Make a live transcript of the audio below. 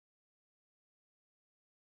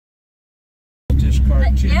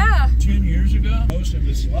car 10 years ago. Most of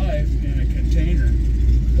its life in a container.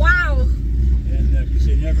 Wow. And because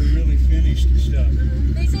they never really finished the stuff.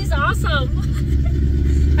 This is awesome.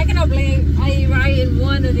 I cannot believe I ride in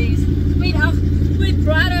one of these. With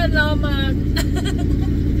brother Norman.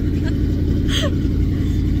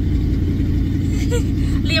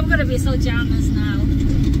 Liam gonna be so jealous now.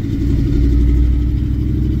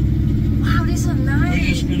 Wow, this is nice. We're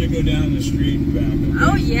just gonna go down the street and back. Okay?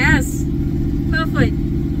 Oh yes, perfect.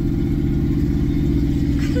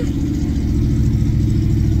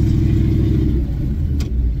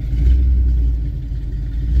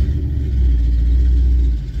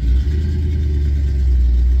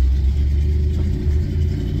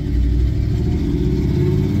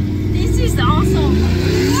 This is awesome.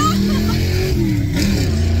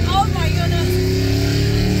 Oh my goodness.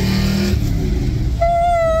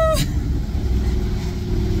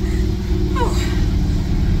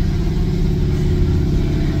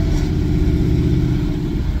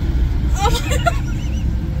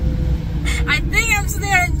 I think I'm still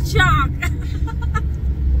in shock.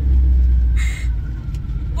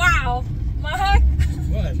 Wow, Mark.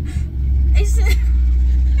 What? Is it?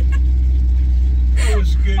 It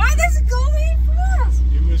was good. Why does it go in fast?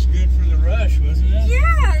 It was good for the rush, wasn't it?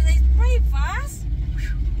 Yeah, it's pretty fast.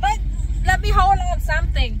 But let me hold on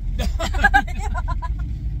something.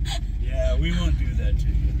 Yeah, we won't do that to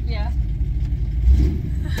you. Yeah.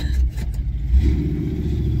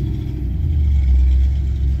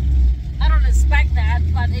 I don't expect that,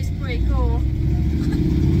 but it's pretty cool.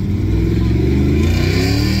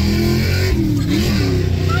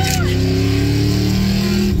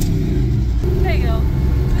 There you go.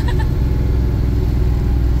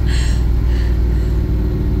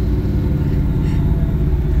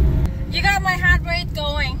 You got my heart rate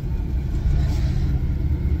going.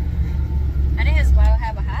 I think it's about to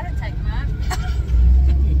have a heart attack, man.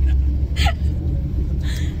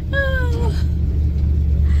 Oh.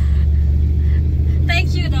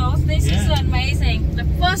 Thank you, though. This is amazing. The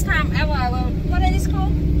first time ever. What is it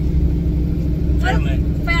called?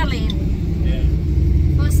 Fairlane. Fairlane. Yeah.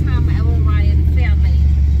 First time I ever ride in fairlane.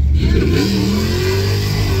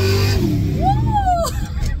 Woo!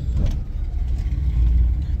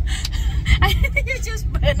 I think you just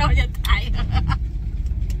burned on your tire.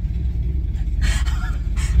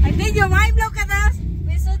 I think your wife look at us.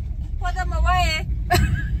 We should put them away.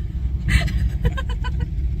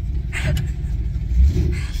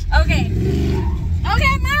 Okay.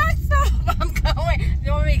 Okay, Mark, stop. I'm going.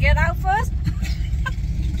 You want me to get out first?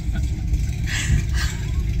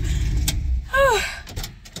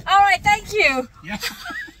 Alright, thank you. Yeah.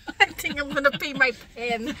 I think I'm gonna pee my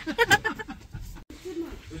pen. But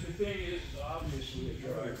the thing is, obviously a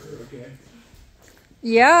driver, okay?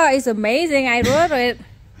 Yeah, it's amazing. I wrote it.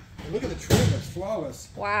 Look at the trim, it's flawless.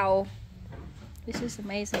 Wow. This is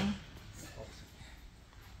amazing.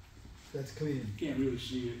 That's clean. You can't really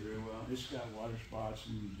see it very well. It's got water spots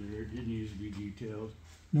and dirt. It needs to be detailed.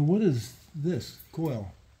 Now what is this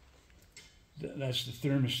coil? That's the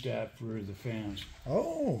thermostat for the fans.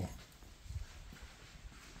 Oh.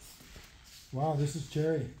 Wow, this is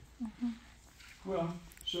cherry. Well,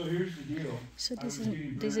 so here's the deal. So this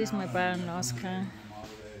is my brother-in-law's car.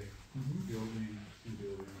 Building.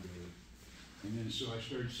 And then so I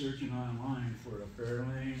started searching online for a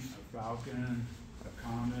fairlane, a falcon, a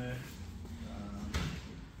comet,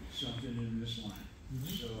 something in this line.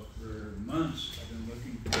 So for months